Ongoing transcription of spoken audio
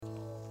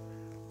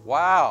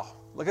Wow,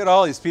 look at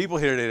all these people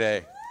here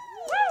today.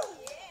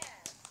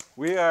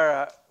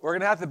 We're going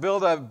to have to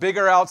build a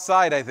bigger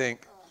outside, I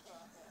think.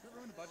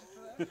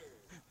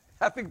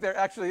 I think there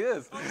actually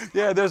is.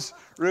 Yeah, there's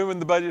room in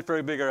the budget for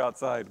a bigger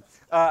outside.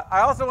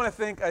 I also want to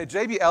thank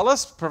JB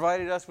Ellis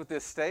provided us with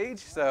this stage.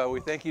 So we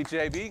thank you,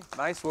 JB.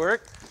 Nice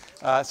work.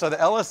 So the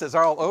Ellis is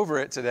all over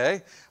it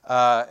today.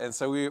 And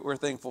so we're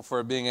thankful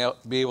for being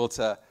able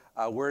to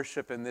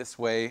worship in this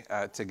way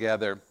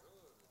together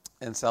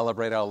and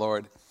celebrate our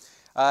Lord.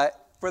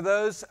 For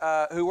those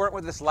who weren't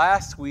with us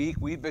last week,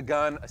 we've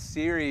begun a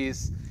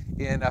series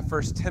in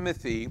 1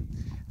 Timothy,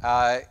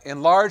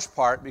 in large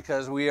part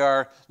because we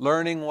are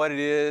learning what it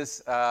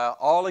is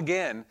all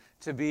again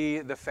to be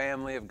the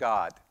family of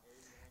God.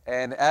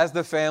 And as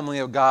the family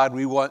of God,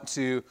 we want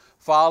to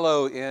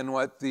follow in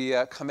what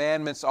the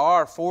commandments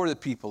are for the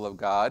people of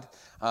God,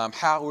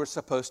 how we're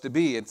supposed to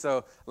be. And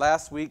so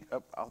last week,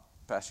 I'll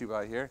pass you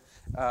by here,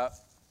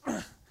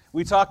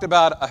 we talked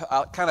about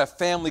a kind of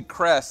family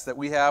crest that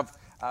we have.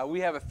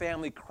 We have a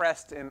family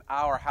crest in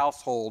our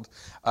household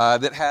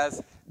that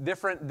has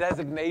different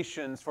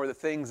designations for the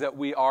things that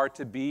we are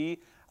to be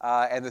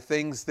and the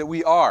things that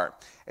we are.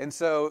 And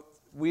so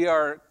we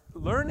are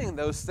learning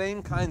those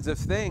same kinds of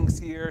things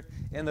here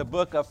in the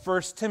book of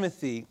 1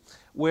 Timothy,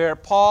 where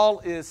Paul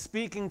is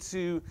speaking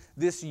to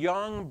this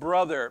young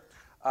brother.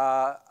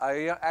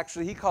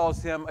 Actually, he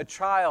calls him a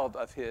child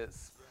of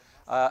his,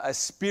 a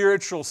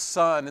spiritual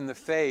son in the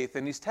faith.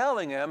 And he's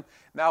telling him,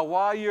 now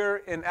while you're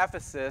in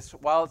Ephesus,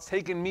 while it's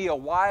taken me a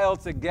while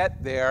to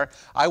get there,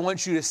 I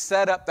want you to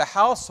set up the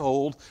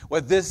household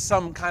with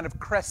some kind of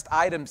crest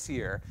items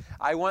here.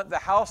 I want the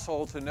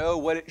household to know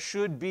what it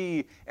should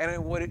be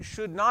and what it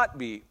should not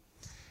be.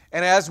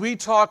 And as we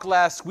talked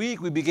last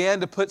week, we began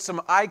to put some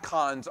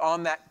icons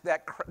on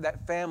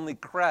that family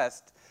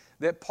crest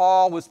that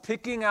Paul was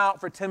picking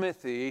out for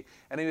Timothy,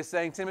 and he was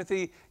saying,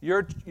 Timothy,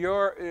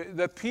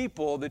 the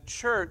people, the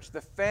church, the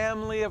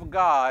family of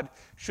God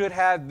should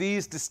have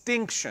these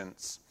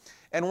distinctions.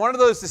 And one of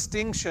those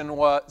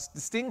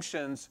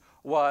distinctions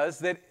was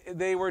that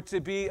they were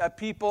to be a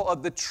people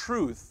of the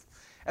truth.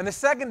 And the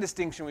second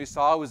distinction we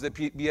saw was to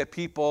be a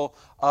people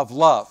of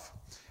love.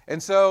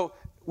 And so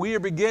we are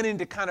beginning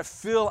to kind of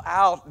fill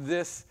out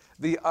this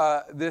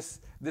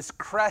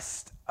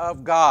crest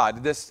of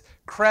God, this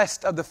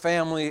crest of the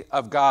family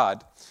of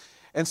God.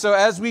 And so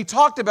as we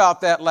talked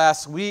about that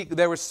last week,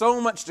 there was so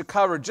much to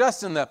cover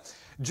just in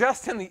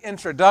the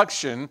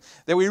introduction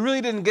that we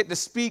really didn't get to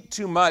speak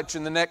too much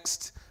in the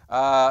next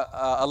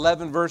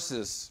 11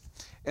 verses.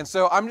 And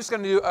so I'm just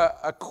going to do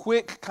a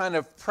quick kind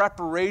of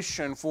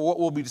preparation for what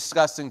we'll be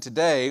discussing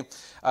today,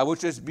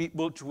 which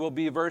will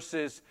be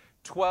verses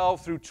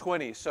 12 through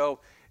 20. So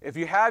if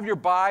you have your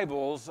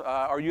Bibles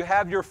or you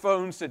have your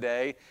phones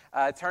today,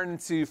 turn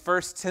to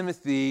 1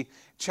 Timothy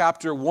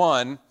chapter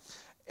 1.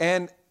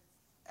 And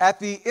at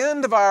the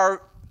end of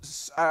our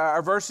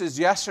verses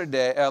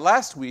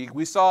last week,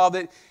 we saw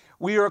that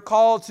we are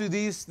called to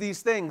these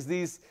things,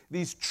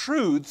 these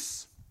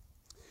truths,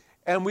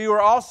 and we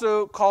were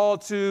also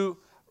called to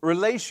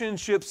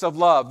relationships of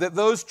love, that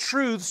those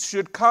truths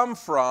should come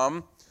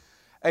from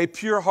a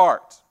pure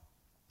heart.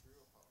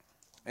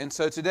 And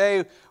so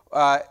today,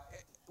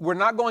 we're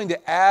not going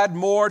to add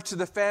more to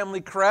the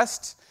family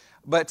crest,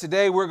 but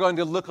today we're going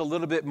to look a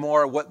little bit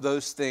more at what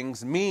those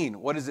things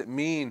mean. What does it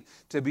mean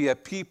to be a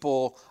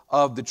people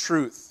of the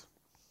truth?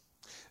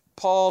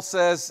 Paul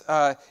says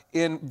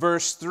in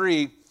verse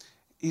 3,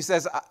 he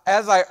says,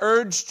 as I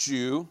urged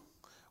you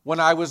when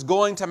I was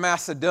going to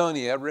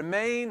Macedonia,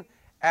 remain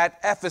at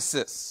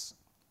Ephesus.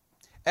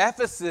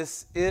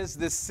 Ephesus is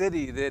this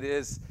city that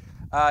is,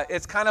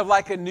 it's kind of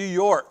like a New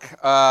York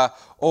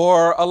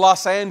or a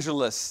Los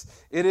Angeles.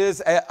 It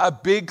is a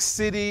big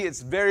city.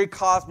 It's very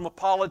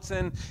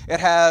cosmopolitan.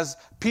 It has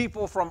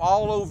people from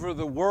all over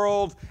the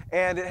world,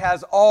 and it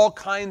has all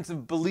kinds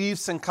of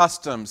beliefs and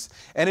customs.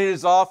 And it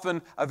is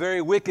often a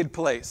very wicked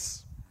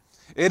place.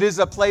 It is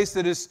a place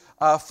that is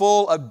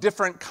full of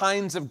different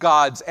kinds of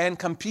gods and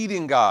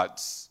competing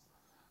gods.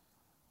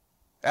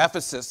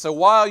 Ephesus. So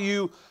while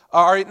you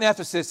are in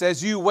Ephesus,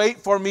 as you wait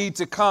for me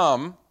to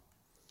come,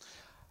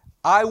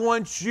 I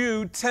want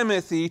you,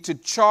 Timothy, to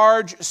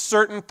charge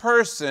certain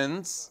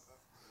persons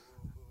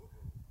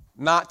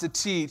not to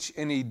teach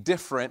any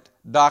different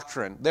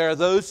doctrine. There are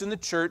those in the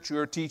church who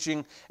are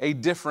teaching a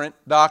different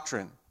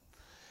doctrine,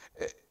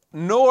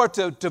 nor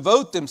to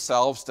devote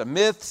themselves to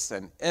myths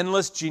and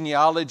endless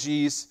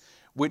genealogies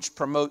which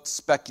promote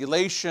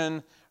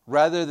speculation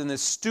rather than the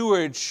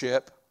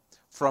stewardship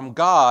from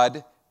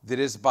God that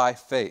is by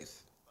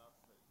faith.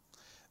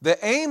 The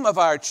aim of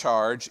our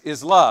charge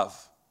is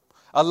love,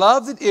 a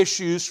love that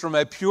issues from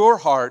a pure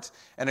heart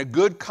and a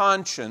good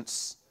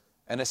conscience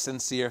and a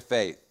sincere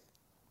faith.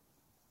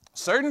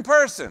 Certain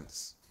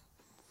persons,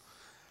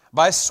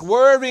 by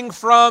swerving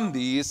from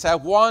these,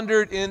 have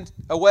wandered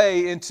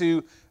away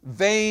into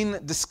vain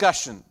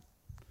discussion,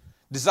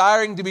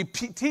 desiring to be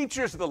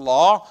teachers of the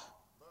law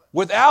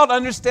without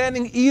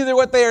understanding either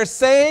what they are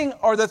saying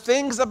or the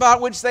things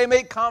about which they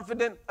make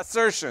confident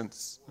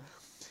assertions.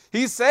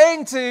 He's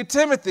saying to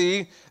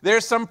Timothy,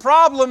 there's some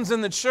problems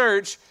in the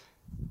church,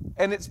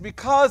 and it's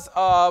because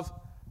of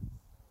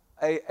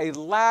a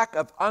lack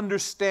of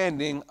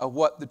understanding of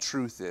what the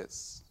truth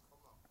is.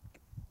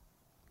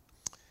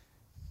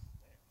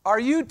 Are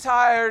you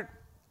tired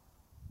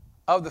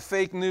of the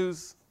fake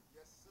news?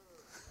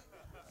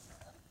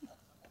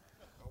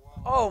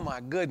 Oh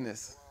my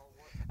goodness.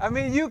 I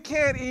mean, you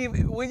can't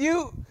even, when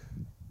you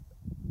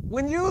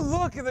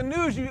look at the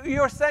news,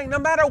 you're saying no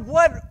matter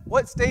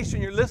what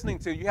station you're listening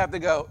to, you have to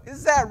go,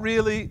 is that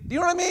really, do you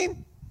know what I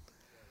mean?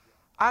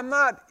 I'm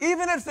not,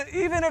 even if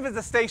it's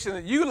a station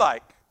that you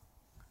like,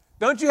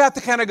 don't you have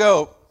to kind of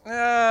go,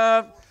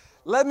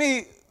 let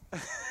me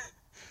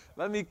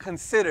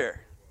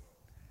consider.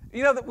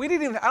 You know,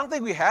 I don't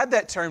think we had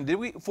that term, did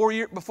we, 4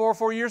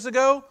 years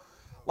ago?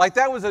 Like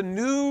that was a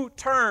new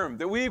term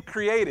that we've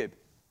created.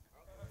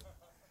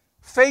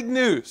 Fake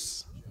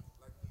news.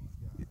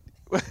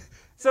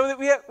 So that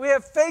we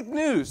have fake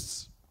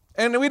news,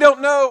 and we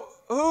don't know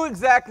who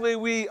exactly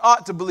we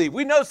ought to believe.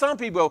 We know some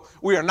people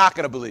we are not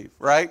going to believe,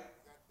 right?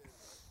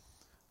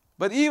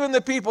 But even the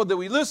people that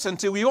we listen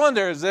to, we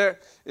wonder, is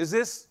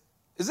this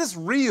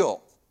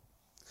real?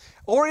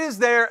 Or is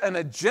there an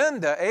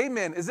agenda?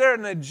 Amen. Is there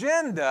an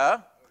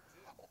agenda,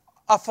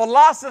 a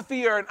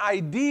philosophy or an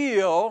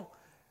ideal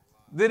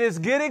that is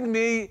getting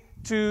me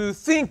to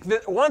think,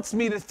 that wants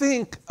me to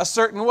think a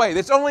certain way,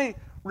 that's only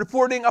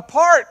reporting a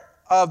part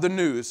of the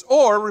news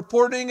or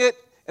reporting it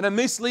in a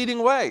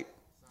misleading way?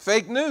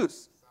 Fake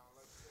news.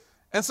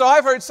 And so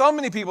I've heard so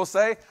many people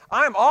say,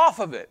 I'm off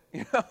of it.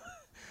 You know,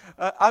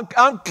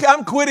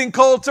 I'm quitting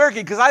cold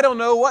turkey because I don't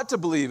know what to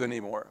believe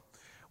anymore.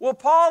 Well,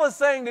 Paul is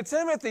saying to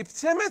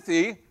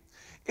Timothy,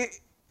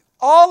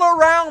 all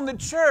around the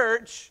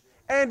church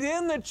and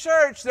in the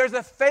church, there's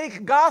a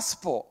fake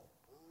gospel.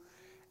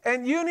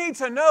 And you need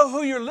to know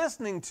who you're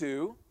listening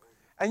to,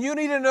 and you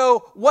need to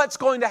know what's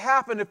going to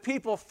happen if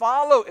people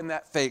follow in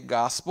that fake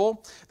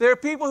gospel. There are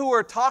people who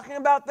are talking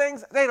about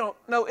things they don't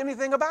know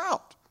anything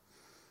about.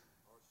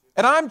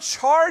 And I'm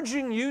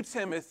charging you,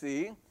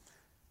 Timothy,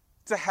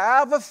 to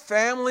have a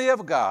family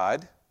of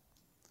God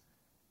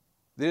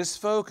that is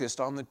focused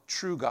on the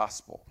true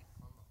gospel.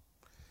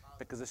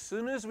 Because as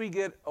soon as we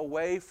get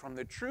away from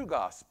the true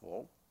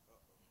gospel,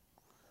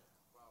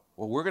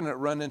 well, we're going to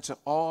run into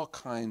all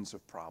kinds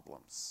of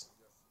problems.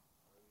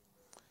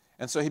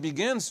 And so he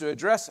begins to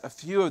address a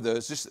few of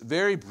those just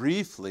very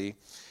briefly,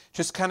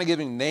 just kind of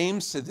giving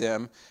names to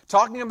them,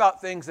 talking about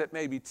things that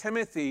maybe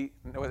Timothy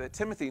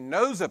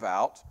knows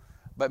about,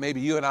 but maybe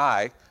you and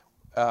I,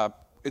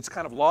 it's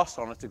kind of lost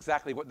on us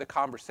exactly what the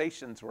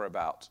conversations were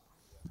about.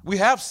 We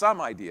have some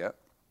idea.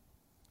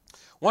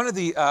 One of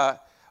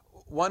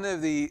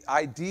the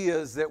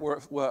ideas that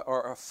were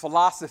or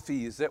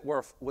philosophies that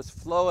was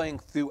flowing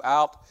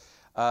throughout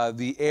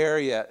the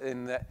area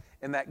in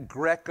that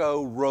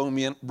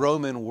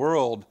Greco-Roman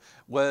world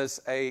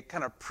was a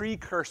kind of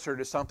precursor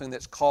to something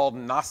that's called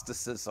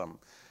Gnosticism.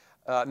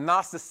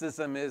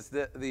 Gnosticism is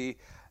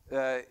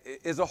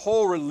is a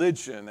whole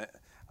religion,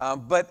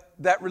 but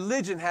that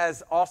religion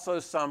has also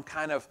some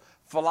kind of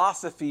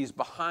philosophies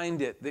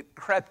behind it that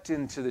crept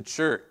into the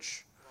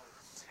church.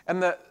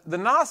 And the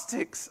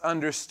Gnostics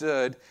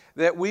understood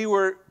that we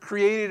were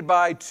created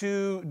by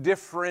two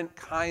different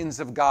kinds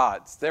of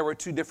gods. There were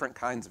two different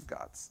kinds of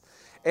gods.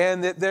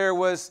 And that there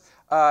was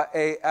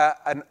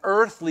an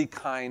earthly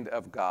kind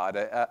of God,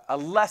 a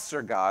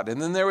lesser God. And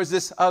then there was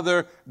this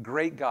other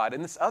great God.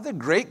 And this other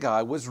great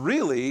God was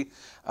really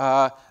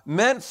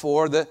meant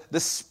for the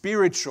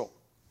spiritual.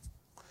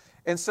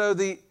 And so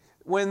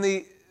when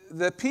the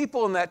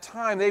people in that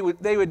time, they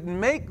would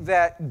make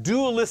that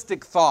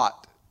dualistic thought.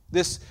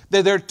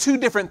 There are two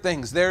different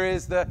things. There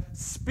is the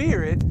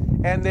spirit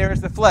and there is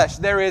the flesh.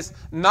 There is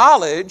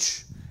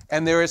knowledge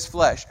and there is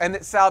flesh. And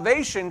that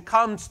salvation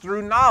comes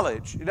through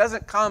knowledge. It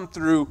doesn't come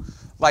through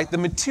like the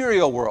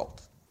material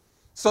world.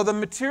 So the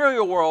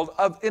material world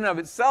in of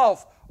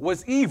itself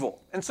was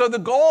evil. And so the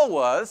goal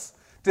was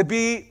to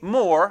be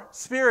more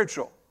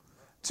spiritual,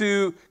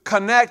 to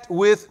connect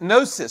with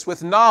gnosis,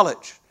 with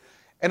knowledge.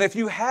 And if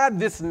you had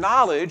this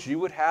knowledge, you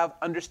would have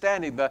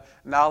understanding, the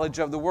knowledge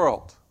of the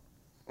world.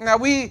 Now,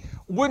 we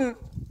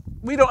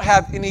don't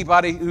have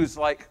anybody who's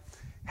like,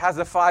 has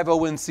a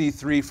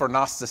 501c3 for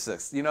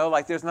Gnosticists. You know,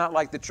 like there's not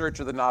like the Church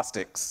of the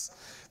Gnostics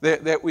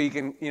that we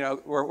can,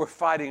 we're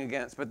fighting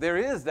against. But there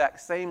is that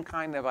same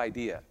kind of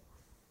idea.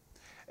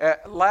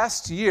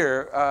 Last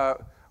year,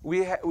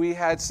 we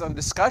had some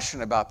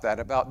discussion about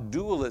that, about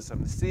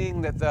dualism,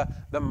 seeing that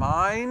the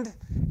mind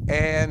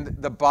and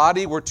the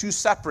body were two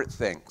separate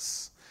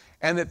things.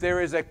 And that there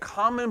is a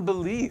common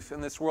belief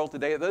in this world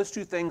today that those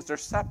two things are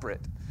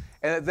separate.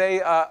 And that they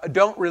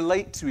don't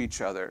relate to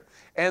each other.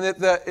 And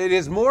that it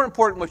is more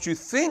important what you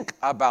think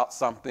about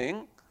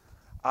something,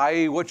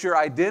 i.e. what your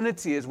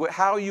identity is,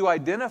 how you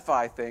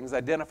identify things,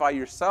 identify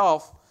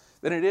yourself,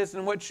 than it is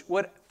in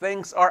what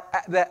things are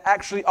that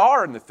actually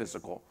are in the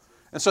physical.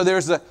 And so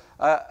there's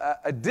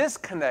a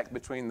disconnect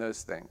between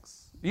those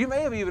things. You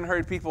may have even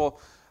heard people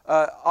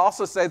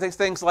also say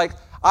things like,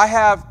 I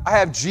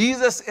have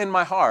Jesus in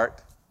my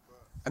heart,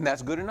 And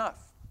that's good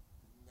enough.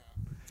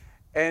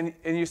 And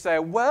you say,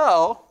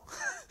 well,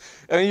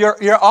 I mean,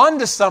 you're on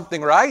to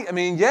something, right? I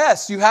mean,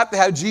 yes, you have to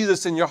have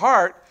Jesus in your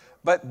heart,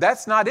 but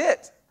that's not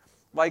it.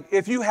 Like,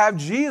 if you have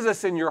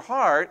Jesus in your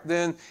heart,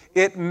 then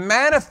that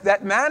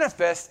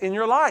manifests in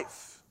your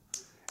life.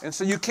 And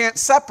so you can't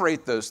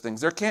separate those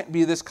things. There can't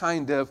be this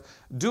kind of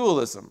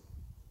dualism.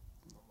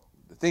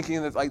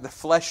 Thinking that like the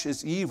flesh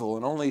is evil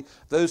and only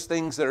those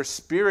things that are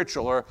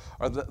spiritual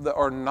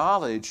or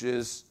knowledge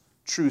is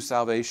true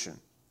salvation.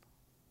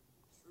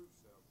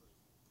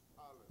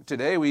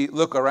 Today we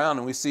look around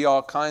and we see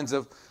all kinds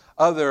of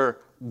other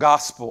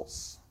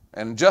gospels.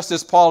 And just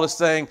as Paul is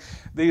saying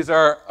these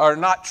are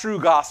not true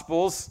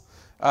gospels,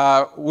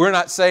 we're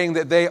not saying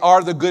that they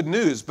are the good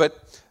news,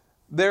 but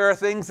there are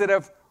things that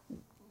have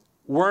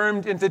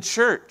wormed into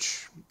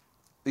church.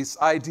 This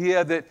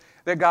idea that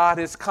God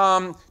has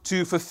come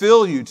to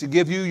fulfill you, to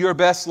give you your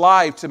best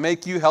life, to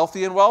make you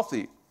healthy and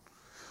wealthy.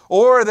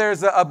 Or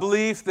there's a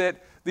belief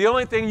that the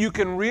only thing you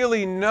can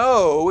really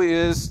know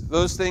is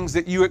those things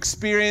that you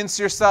experience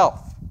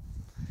yourself.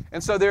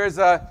 And so there's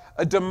a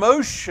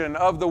demotion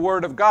of the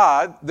Word of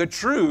God, the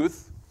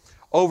truth,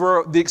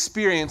 over the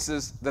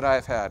experiences that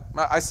I've had.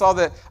 I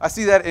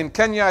see that in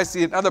Kenya. I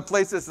see it in other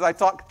places. As I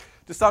talk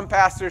to some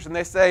pastors and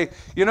they say,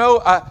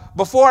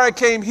 before I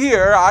came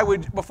here,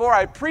 before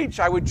I preach,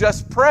 I would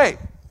just pray.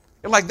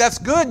 And like, that's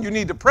good. You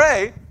need to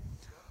pray.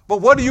 But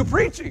what are you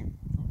preaching?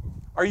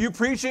 Are you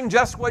preaching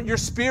just what your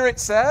spirit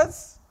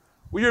says?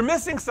 Well, you're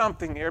missing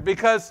something here,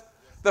 because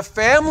the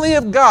family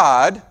of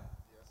God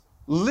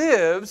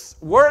lives,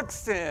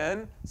 works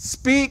in,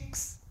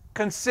 speaks,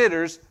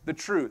 considers the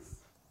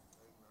truth.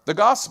 The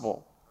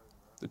gospel.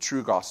 The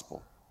true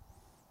gospel.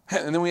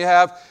 And then we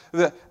have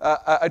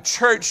a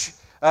church,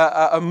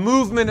 a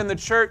movement in the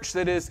church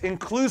that is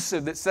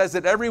inclusive, that says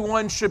that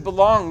everyone should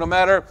belong no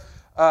matter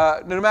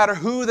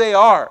who they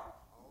are.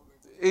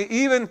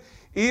 Even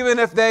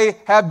if they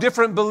have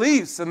different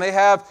beliefs and they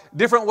have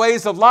different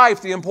ways of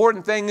life, the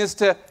important thing is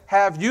to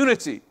have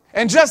unity.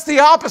 And just the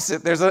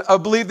opposite. There's a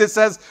belief that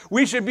says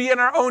we should be in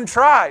our own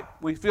tribe.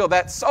 We feel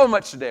that so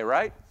much today,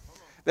 right?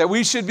 That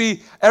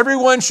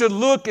everyone should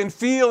look and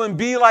feel and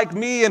be like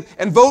me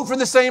and vote for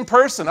the same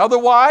person.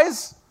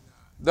 Otherwise,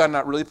 they're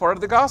not really part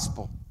of the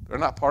gospel. They're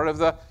not part of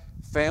the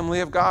family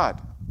of God.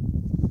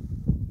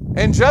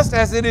 And just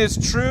as it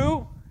is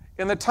true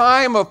in the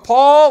time of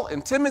Paul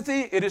and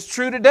Timothy, it is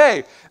true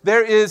today.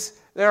 There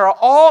are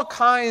all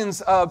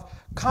kinds of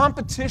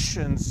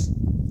competitions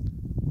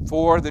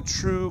for the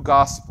true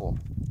gospel,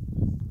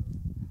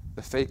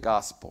 the fake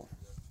gospel.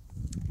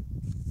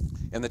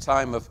 In the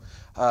time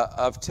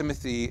of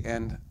Timothy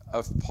and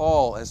of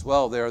Paul as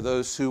well, there are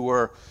those who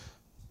were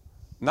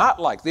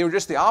they were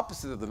just the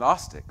opposite of the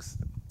Gnostics.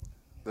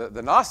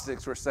 The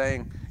Gnostics were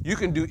saying, you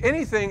can do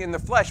anything in the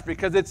flesh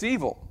because it's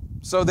evil.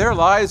 So their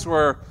lives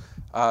were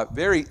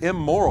very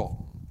immoral.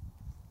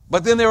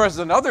 But then there was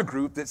another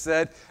group that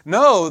said,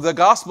 no, the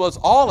gospel is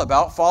all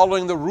about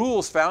following the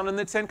rules found in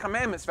the Ten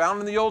Commandments, found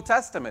in the Old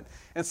Testament.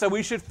 And so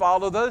we should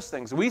follow those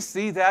things. We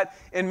see that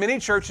in many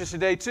churches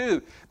today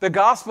too. The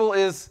gospel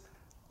is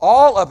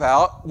all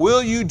about,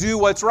 will you do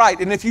what's right?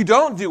 And if you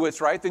don't do what's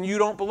right, then you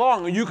don't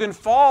belong. You can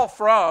fall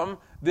from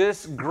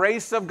this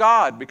grace of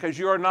God because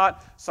you are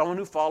not someone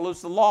who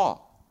follows the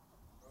law.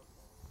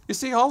 You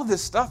see, all of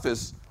this stuff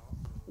is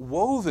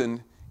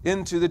woven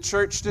into the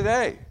church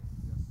today.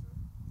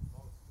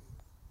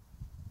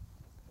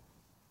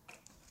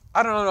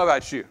 I don't know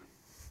about you,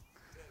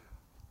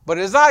 but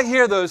as I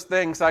hear those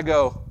things, I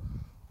go,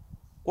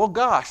 well,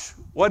 gosh,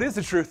 what is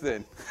the truth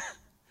then?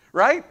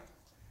 Right?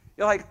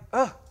 You're like,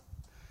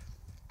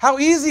 how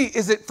easy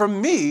is it for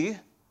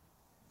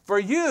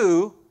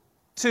you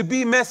to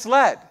be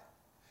misled?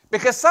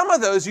 Because some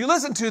of those, you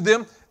listen to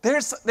them,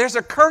 there's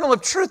a kernel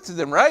of truth to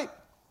them, right?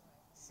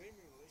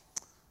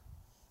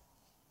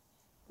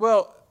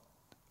 Well,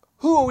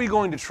 who are we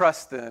going to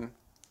trust then?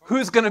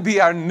 Who's going to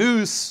be our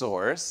news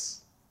source?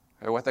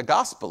 Or what the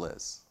gospel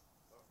is?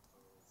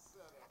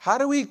 How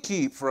do we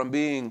keep from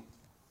being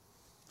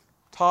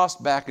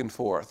tossed back and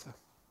forth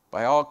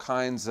by all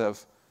kinds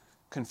of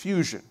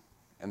confusion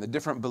and the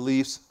different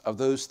beliefs of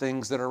those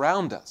things that are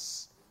around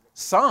us?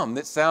 Some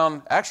that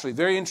sound actually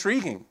very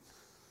intriguing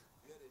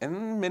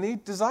and many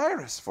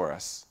desirous for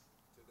us.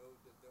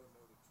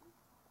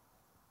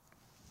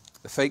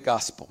 The fake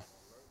gospel.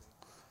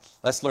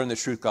 Let's learn the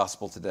truth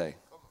gospel today.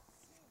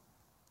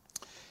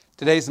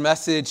 Today's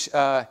message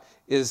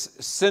is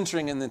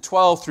centering in the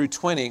 12 through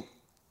 20.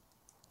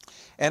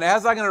 And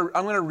as I'm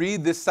going to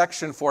read this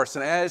section for us,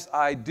 and as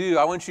I do,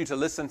 I want you to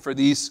listen for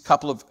these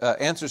couple of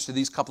answers to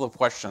these couple of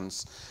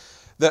questions.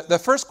 The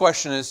first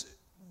question is,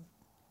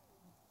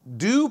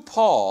 do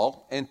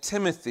Paul and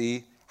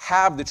Timothy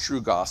have the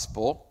true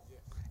gospel,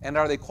 and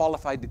are they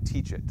qualified to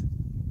teach it?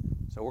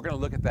 So we're going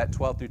to look at that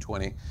 12 through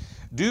 20.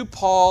 Do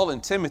Paul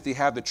and Timothy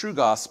have the true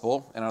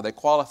gospel, and are they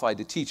qualified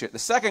to teach it? The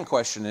second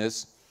question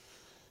is,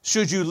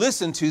 should you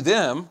listen to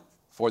them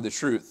for the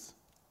truth?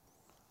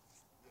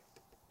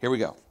 Here we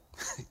go.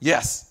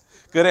 Yes,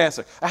 good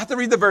answer. I have to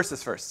read the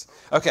verses first.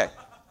 Okay.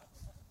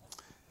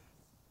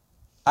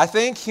 I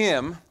thank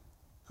him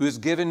who has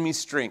given me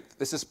strength.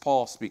 This is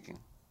Paul speaking.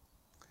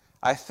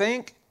 I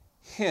thank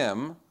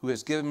him who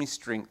has given me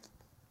strength,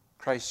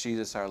 Christ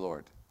Jesus our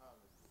Lord,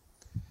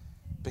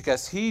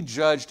 because he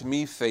judged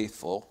me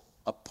faithful,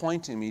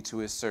 appointing me to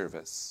his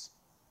service.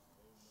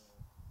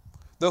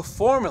 Though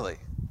formerly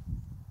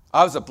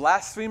I was a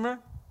blasphemer,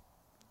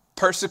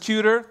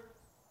 persecutor,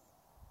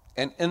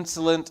 and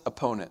insolent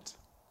opponent,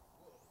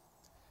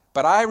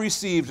 but I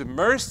received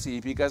mercy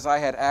because I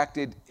had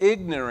acted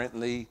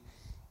ignorantly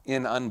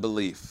in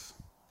unbelief.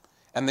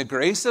 And the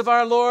grace of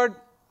our Lord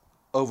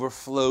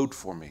overflowed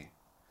for me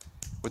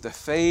with the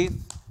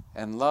faith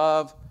and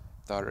love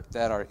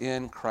that are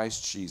in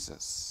Christ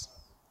Jesus.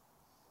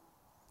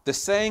 The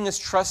saying is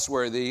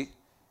trustworthy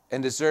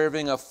and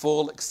deserving of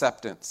full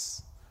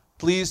acceptance.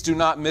 Please do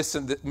not miss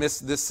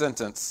this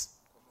sentence.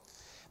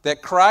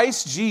 That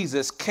Christ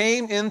Jesus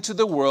came into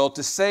the world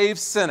to save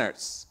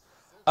sinners,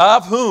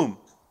 of whom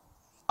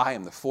I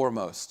am the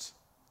foremost.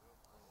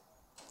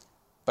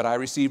 But I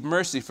received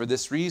mercy for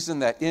this reason,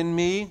 that in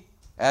me,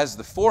 as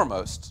the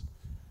foremost,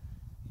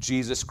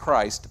 Jesus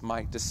Christ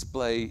might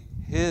display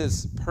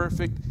his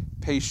perfect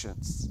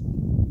patience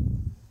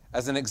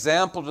as an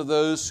example to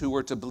those who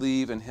were to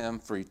believe in him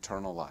for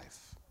eternal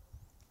life.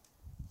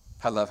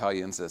 I love how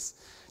he ends this.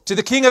 To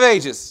the King of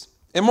ages,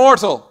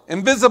 immortal,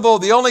 invisible,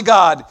 the only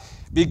God,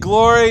 be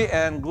glory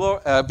and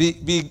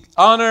be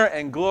honor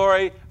and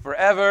glory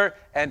forever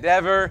and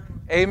ever.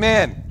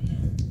 Amen.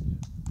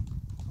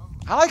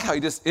 I like how he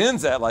just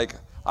ends that like,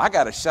 I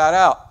got to shout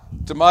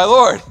out to my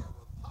Lord.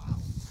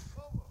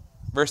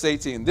 Verse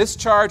 18, this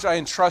charge I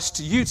entrust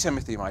to you,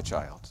 Timothy, my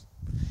child,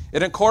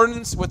 in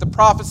accordance with the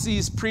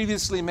prophecies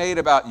previously made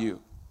about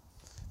you,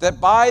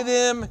 that by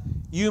them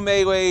you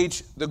may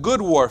wage the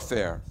good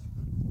warfare,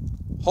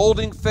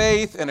 holding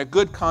faith and a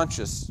good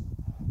conscience.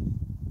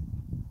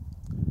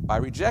 By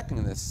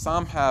rejecting this,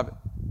 some have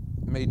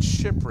made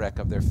shipwreck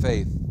of their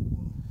faith,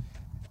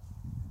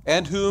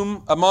 and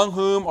among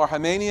whom are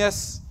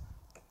Hymenaeus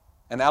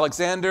and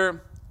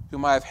Alexander,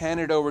 whom I have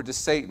handed over to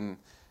Satan,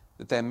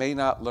 that they may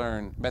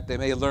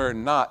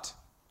learn not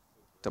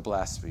to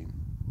blaspheme.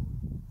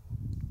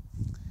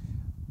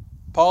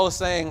 Paul is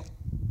saying,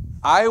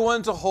 I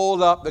want to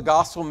hold up the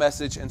gospel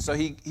message, and so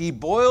he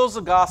boils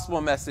the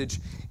gospel message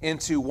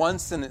into one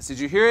sentence. Did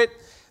you hear it?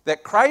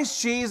 That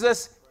Christ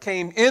Jesus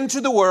came into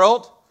the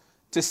world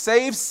to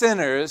save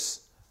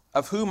sinners,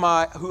 of whom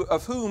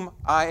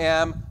I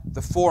am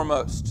the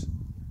foremost.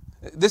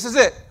 This is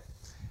it.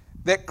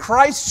 That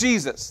Christ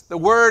Jesus, the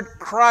word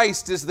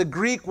Christ is the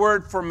Greek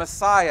word for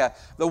Messiah,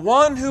 the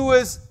one who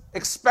was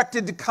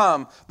expected to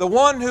come, the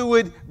one who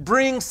would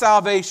bring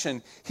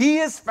salvation. He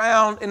is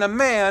found in a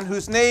man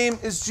whose name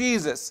is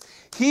Jesus.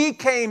 He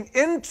came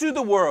into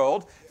the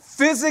world,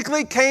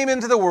 physically came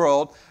into the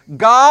world.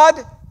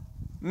 God,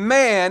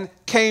 man,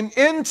 came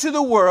into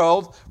the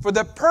world for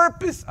the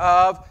purpose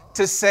of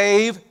to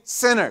save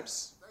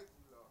sinners.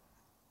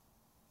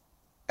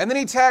 And then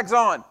he tags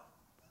on.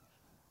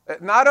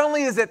 Not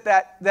only is it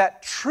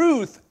that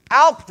truth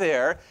out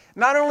there,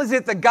 not only is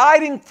it the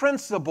guiding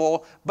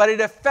principle, but it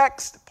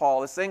affects,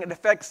 Paul is saying, it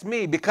affects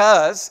me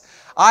because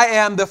I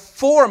am the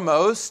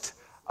foremost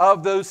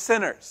of those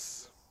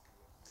sinners.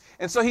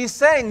 And so he's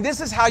saying this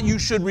is how you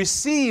should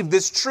receive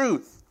this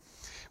truth.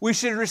 We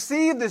should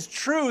receive this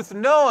truth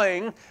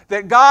knowing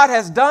that God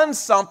has done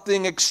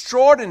something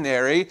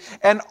extraordinary,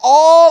 and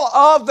all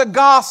of the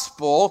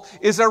gospel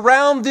is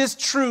around this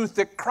truth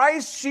that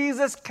Christ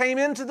Jesus came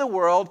into the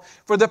world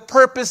for the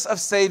purpose of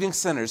saving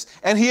sinners.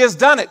 And he has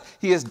done it.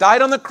 He has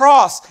died on the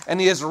cross,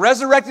 and he has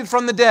resurrected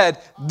from the dead.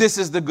 This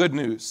is the good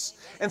news.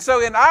 And so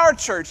in our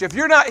church, if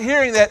you're not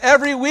hearing that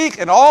every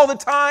week and all the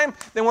time,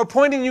 then we're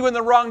pointing you in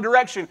the wrong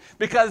direction,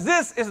 because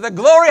this is the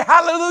glory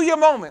hallelujah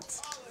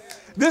moment.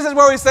 This is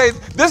where we say,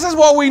 this is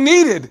what we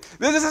needed.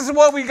 This is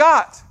what we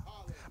got.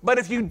 But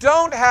if you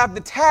don't have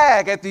the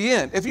tag at the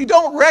end, if you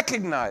don't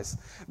recognize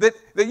that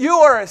you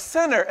are a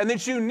sinner and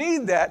that you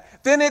need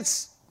that, then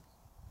it's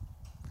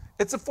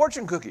a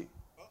fortune cookie.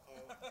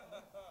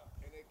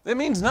 It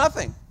means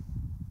nothing.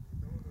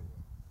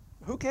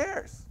 Who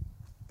cares?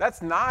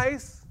 That's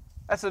nice.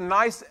 That's a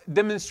nice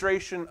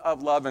demonstration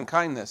of love and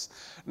kindness.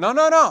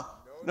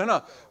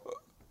 No.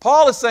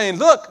 Paul is saying,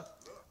 look,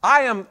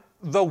 I am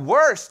the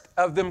worst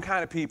of them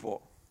kind of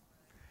people.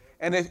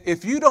 And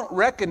if you don't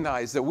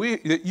recognize that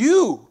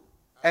you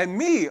and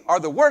me are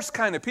the worst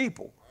kind of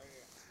people,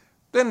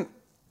 then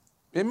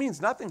it means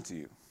nothing to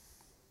you.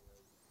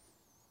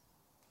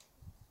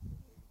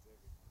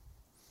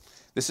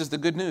 This is the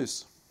good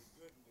news.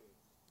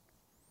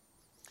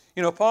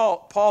 You know,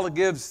 Paul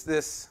gives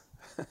this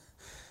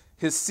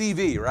his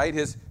CV, right?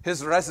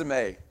 His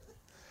resume.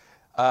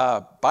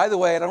 By the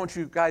way, I don't want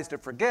you guys to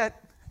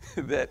forget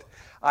that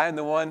I am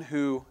the one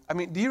who,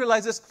 do you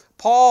realize this?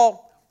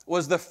 Paul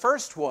was the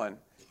first one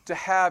to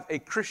have a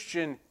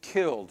Christian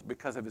killed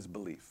because of his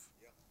belief.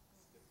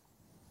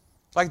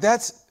 Like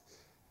that's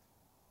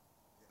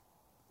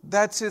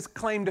his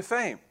claim to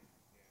fame.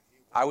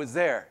 I was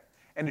there.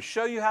 And to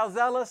show you how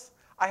zealous,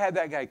 I had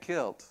that guy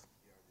killed.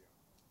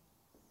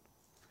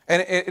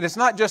 And it's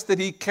not just that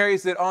he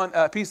carries it on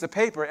a piece of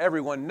paper.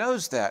 Everyone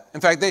knows that. In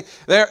fact,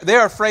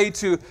 they're afraid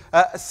to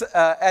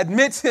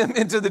admit him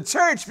into the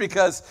church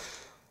because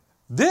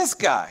this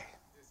guy,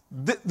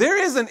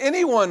 there isn't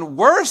anyone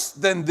worse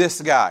than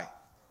this guy.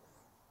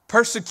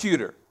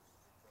 Persecutor,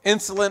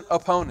 insolent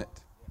opponent.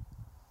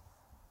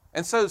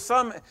 And so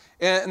some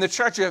in the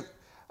church of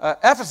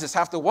Ephesus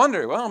have to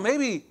wonder, well,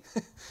 maybe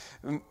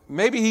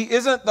he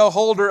isn't the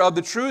holder of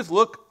the truth.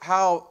 Look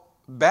how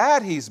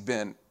bad he's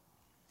been.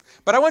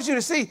 But I want you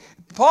to see,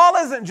 Paul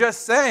isn't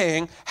just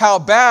saying how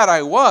bad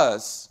I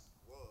was.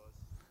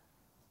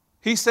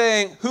 He's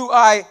saying who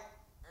I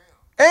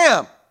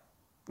am.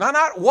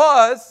 Not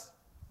was,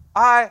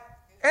 I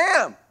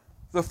am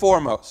the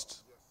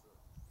foremost.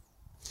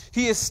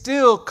 He is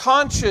still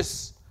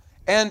conscious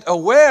and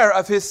aware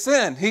of his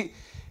sin.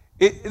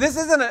 This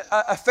isn't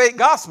a fake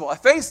gospel.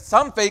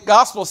 Some fake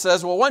gospel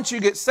says, well, once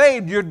you get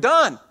saved, you're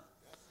done.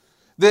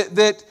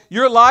 That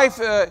your life,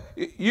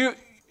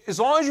 as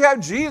long as you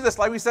have Jesus,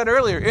 like we said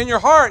earlier, in your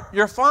heart,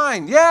 you're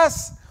fine.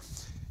 Yes,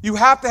 you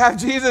have to have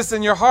Jesus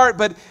in your heart,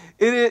 but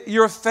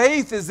your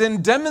faith is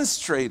then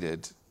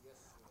demonstrated.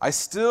 I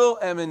still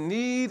am in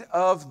need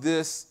of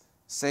this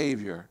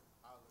Savior.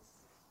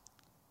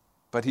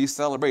 But he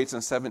celebrates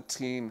in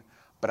 17,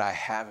 but I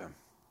have him,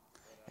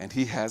 and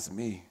he has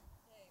me.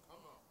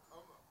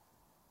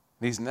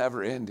 And he's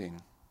never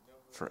ending,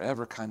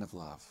 forever kind of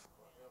love.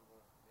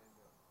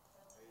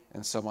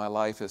 And so my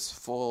life is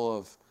full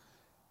of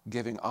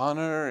giving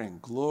honor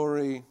and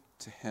glory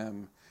to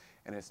him.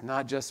 And it's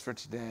not just for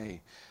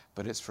today,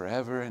 but it's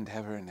forever and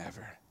ever and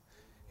ever.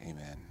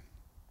 Amen.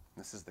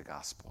 This is the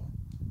gospel.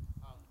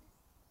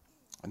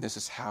 And this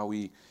is how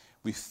we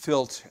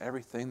filter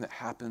everything that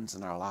happens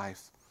in our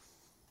life.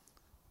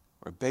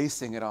 We're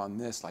basing it on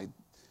this, like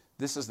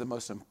this is the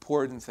most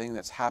important thing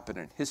that's happened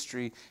in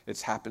history.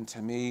 It's happened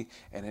to me,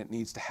 and it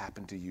needs to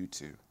happen to you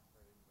too.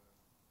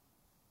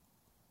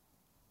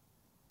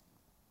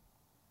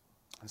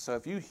 And so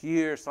if you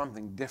hear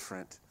something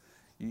different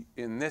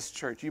in this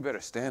church, you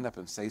better stand up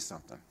and say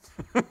something.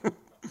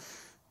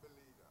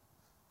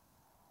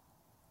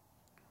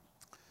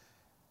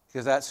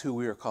 Because that's who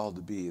we are called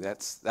to be.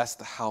 That's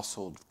the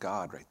household of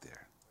God right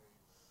there.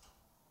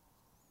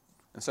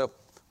 And so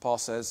Paul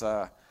says,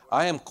 I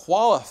am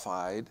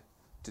qualified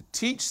to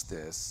teach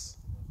this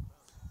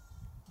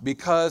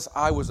because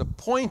I was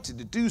appointed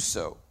to do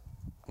so.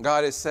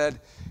 God has said,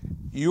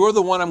 you're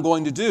the one I'm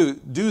going to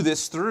do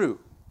this through.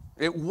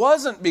 It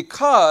wasn't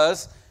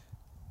because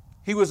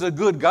he was a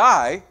good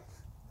guy,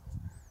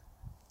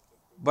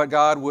 but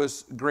God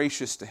was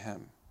gracious to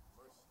him.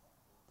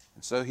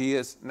 And so he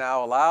is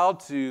now allowed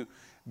to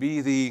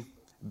be the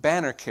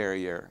banner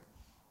carrier.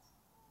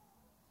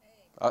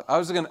 I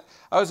was going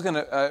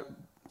to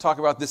talk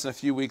about this in a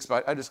few weeks,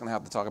 but I'm just going to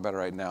have to talk about it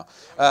right now.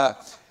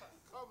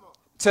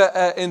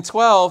 In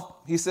 12,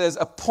 he says,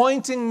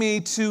 appointing me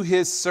to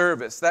his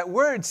service. That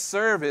word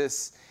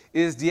service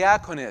is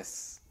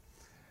diakonis.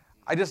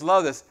 I just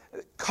love this.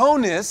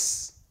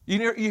 Konis,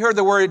 you heard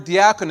the word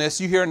diakonis,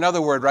 you hear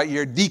another word, right? You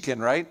hear deacon,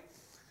 right?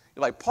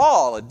 You're like,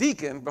 Paul, a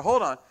deacon, but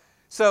hold on.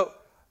 So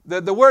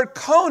the word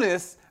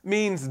konis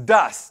means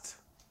dust.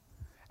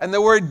 And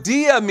the word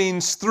dia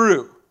means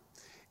through.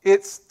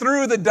 It's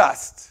through the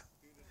dust.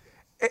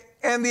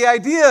 And the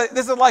idea,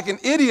 this is like an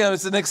idiom,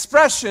 it's an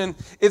expression.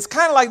 It's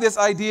kind of like this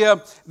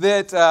idea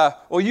that,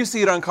 you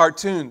see it on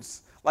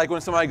cartoons. Like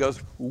when somebody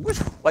goes,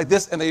 whoosh, like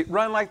this, and they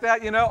run like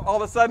that, all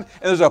of a sudden,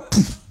 and there's a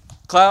poof,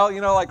 cloud,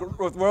 like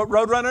with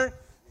Roadrunner,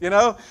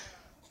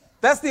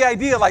 That's the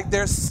idea, like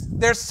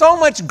there's so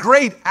much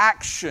great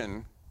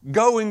action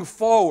going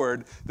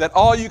forward that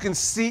all you can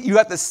see, you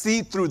have to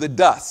see through the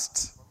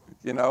dust,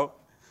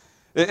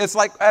 It's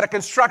like at a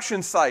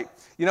construction site.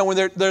 When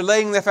they're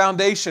laying the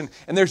foundation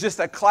and there's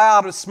just a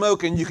cloud of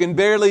smoke and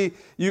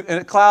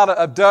a cloud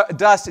of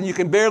dust and you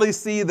can barely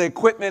see the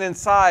equipment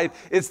inside.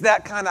 It's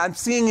that kind of, I'm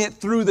seeing it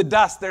through the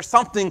dust. There's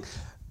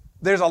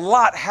a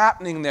lot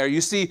happening there. You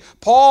see,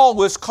 Paul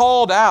was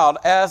called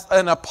out as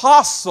an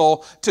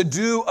apostle to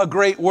do a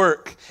great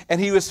work.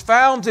 And he was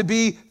found to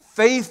be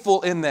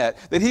faithful in that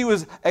he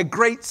was a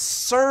great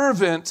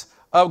servant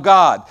of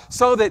God.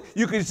 So that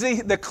you could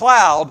see the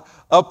cloud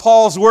of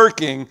Paul's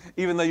working,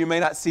 even though you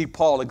may not see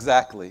Paul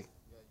exactly.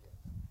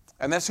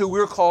 And that's who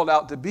we're called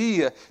out to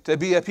be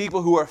a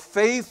people who are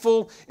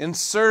faithful in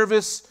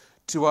service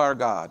to our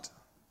God.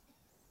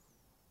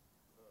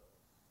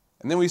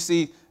 And then we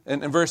see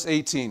in verse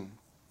 18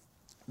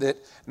 that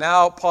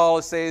now Paul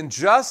is saying,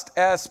 just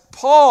as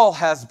Paul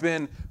has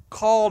been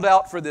called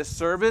out for this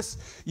service,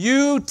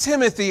 you,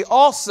 Timothy,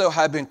 also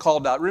have been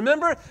called out.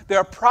 Remember, there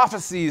are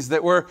prophecies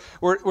that were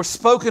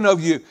spoken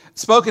of you.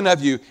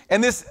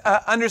 And this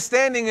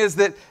understanding is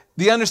that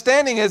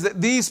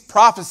these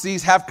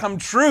prophecies have come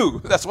true.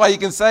 That's why you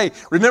can say,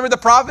 remember the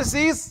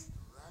prophecies?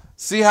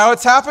 See how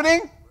it's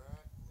happening?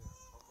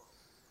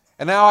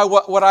 And now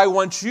what I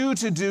want you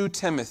to do,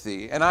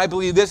 Timothy, and I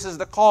believe this is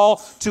the call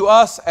to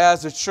us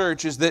as a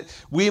church, is that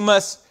we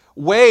must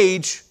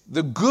wage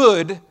the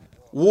good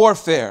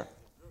warfare.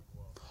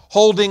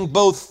 holding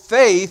both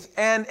faith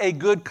and a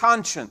good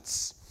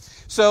conscience.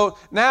 So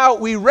now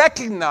we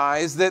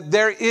recognize that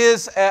there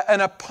is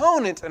an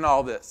opponent in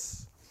all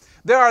this.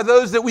 There are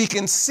those that we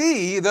can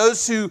see,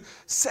 those who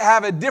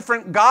have a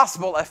different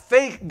gospel, a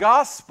fake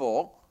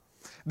gospel.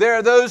 There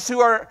are those who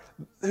are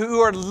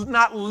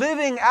not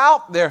living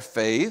out their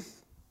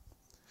faith.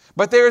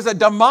 But there is a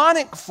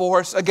demonic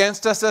force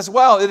against us as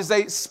well. It is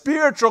a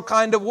spiritual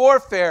kind of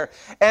warfare.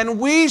 And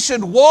we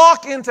should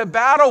walk into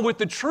battle with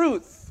the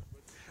truth.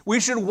 We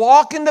should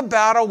walk into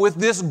battle with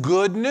this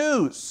good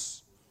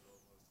news.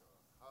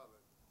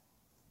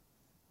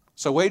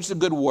 So wage the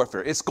good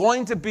warfare. It's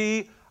going to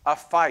be a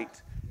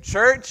fight.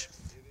 Church,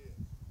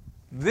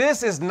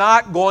 this is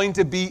not going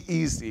to be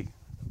easy.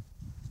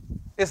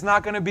 It's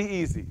not going to be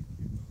easy.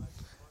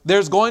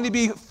 There's going to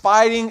be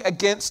fighting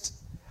against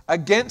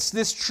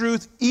this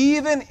truth,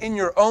 even in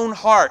your own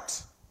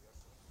heart,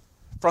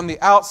 from the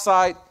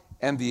outside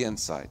and the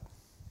inside.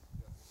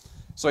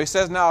 So he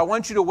says, now I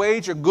want you to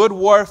wage a good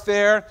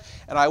warfare,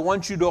 and I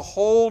want you to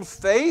hold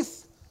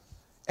faith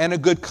and a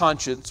good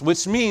conscience,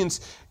 which means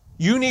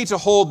you need to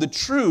hold the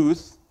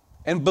truth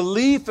and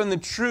belief in the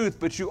truth,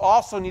 but you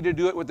also need to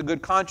do it with a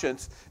good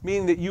conscience,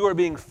 meaning that you are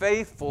being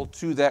faithful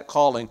to that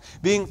calling,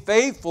 being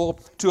faithful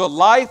to a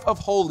life of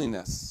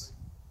holiness.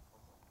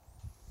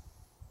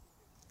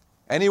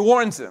 And he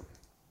warns them.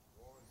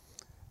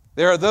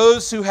 There are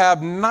those who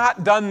have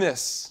not done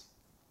this,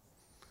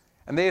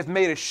 and they have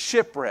made a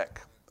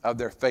shipwreck of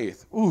their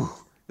faith. Ooh,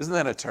 isn't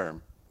that a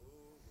term?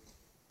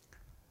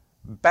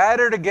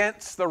 Battered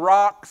against the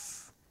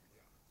rocks,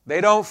 they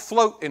don't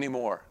float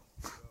anymore.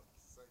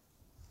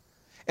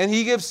 And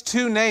he gives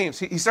two names.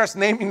 He starts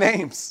naming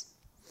names.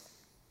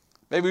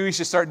 Maybe we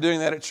should start doing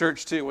that at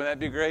church too. Wouldn't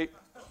that be great?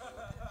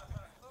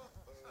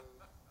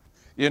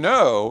 You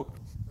know.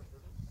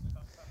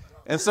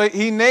 And so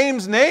he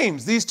names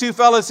names, these two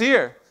fellas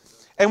here.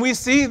 And we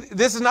see,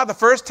 this is not the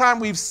first time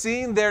we've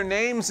seen their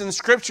names in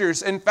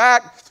scriptures. In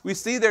fact, we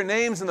see their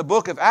names in the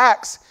book of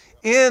Acts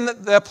in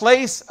the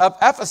place of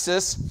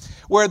Ephesus,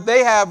 where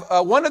they have,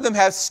 one of them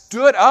has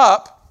stood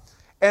up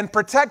and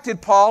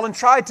protected Paul and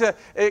tried to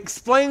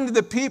explain to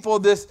the people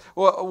this,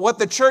 what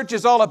the church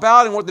is all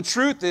about and what the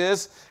truth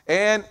is,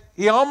 and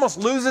he almost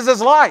loses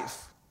his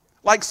life.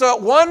 Like, so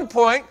at one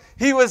point,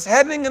 he was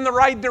heading in the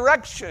right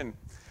direction.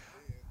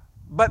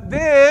 But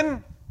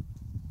then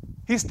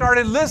he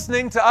started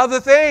listening to other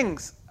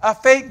things, a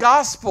fake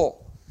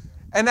gospel.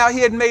 And now he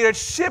had made a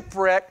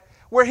shipwreck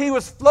where he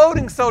was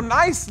floating so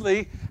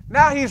nicely.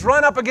 Now he's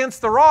run up against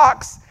the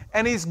rocks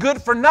and he's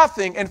good for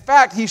nothing. In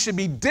fact, he should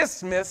be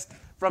dismissed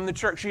from the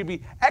church. He should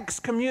be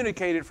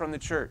excommunicated from the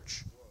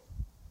church.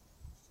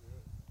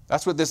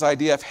 That's what this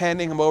idea of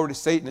handing him over to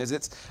Satan is.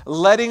 It's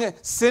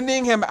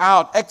sending him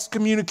out,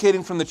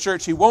 excommunicating from the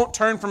church. He won't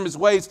turn from his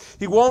ways.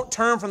 He won't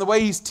turn from the way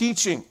he's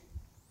teaching.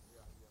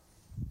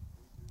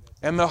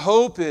 And the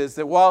hope is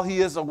that while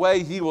he is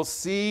away, he will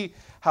see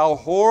how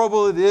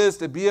horrible it is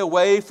to be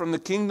away from the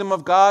kingdom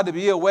of God, to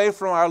be away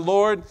from our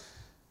Lord.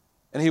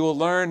 And he will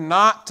learn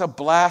not to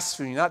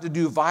blaspheme, not to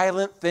do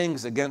violent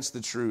things against the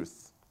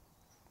truth.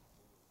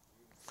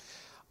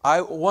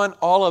 I want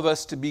all of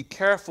us to be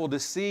careful to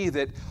see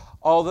that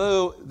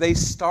although they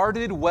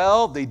started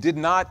well, they did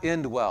not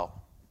end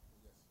well.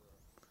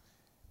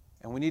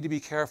 And we need to be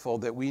careful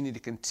that we need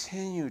to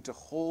continue to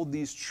hold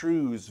these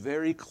truths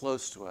very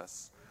close to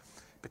us,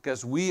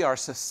 because we are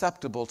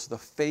susceptible to the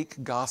fake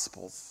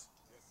gospels.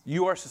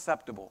 You are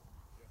susceptible.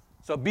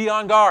 So be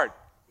on guard.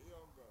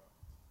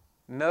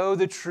 Know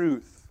the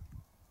truth.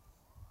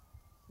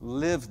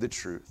 Live the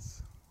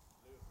truth.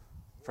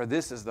 For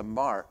this is the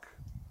mark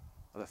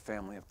of the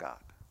family of God.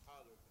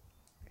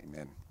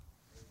 Amen.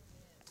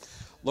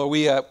 Lord,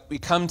 we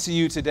come to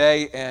you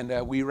today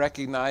and we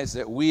recognize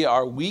that we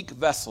are weak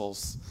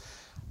vessels.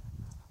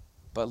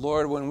 But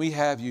Lord, when we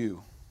have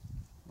you,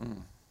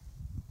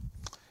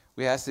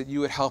 we ask that you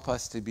would help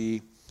us to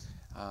be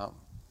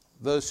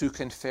those who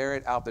can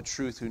ferret out the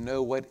truth, who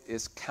know what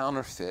is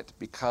counterfeit,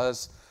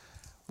 because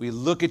we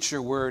look at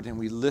your word and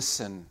we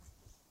listen.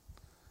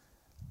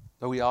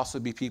 But we also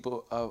be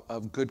people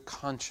of good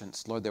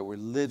conscience, Lord, that we're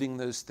living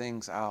those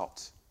things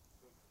out.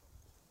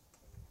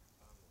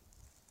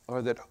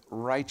 Lord, that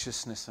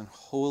righteousness and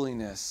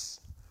holiness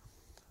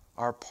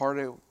are part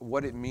of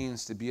what it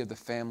means to be of the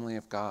family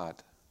of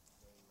God.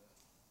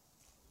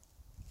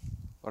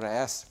 Lord, I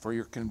ask for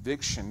your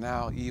conviction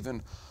now,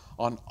 even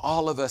on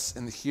all of us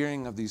in the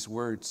hearing of these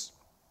words,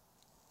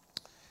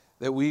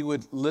 that we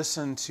would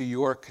listen to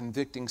your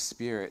convicting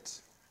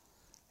spirit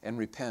and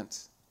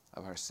repent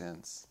of our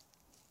sins.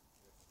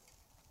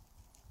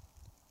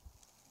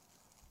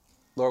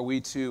 Lord,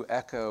 we too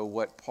echo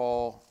what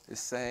Paul is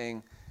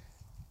saying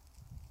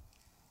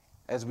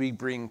as we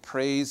bring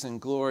praise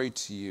and glory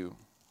to you,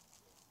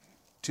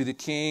 to the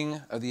King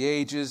of the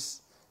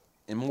ages,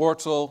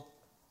 immortal,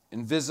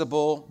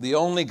 invisible, the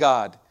only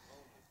God,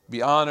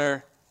 be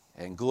honor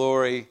and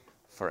glory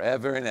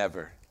forever and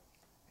ever.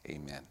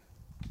 Amen.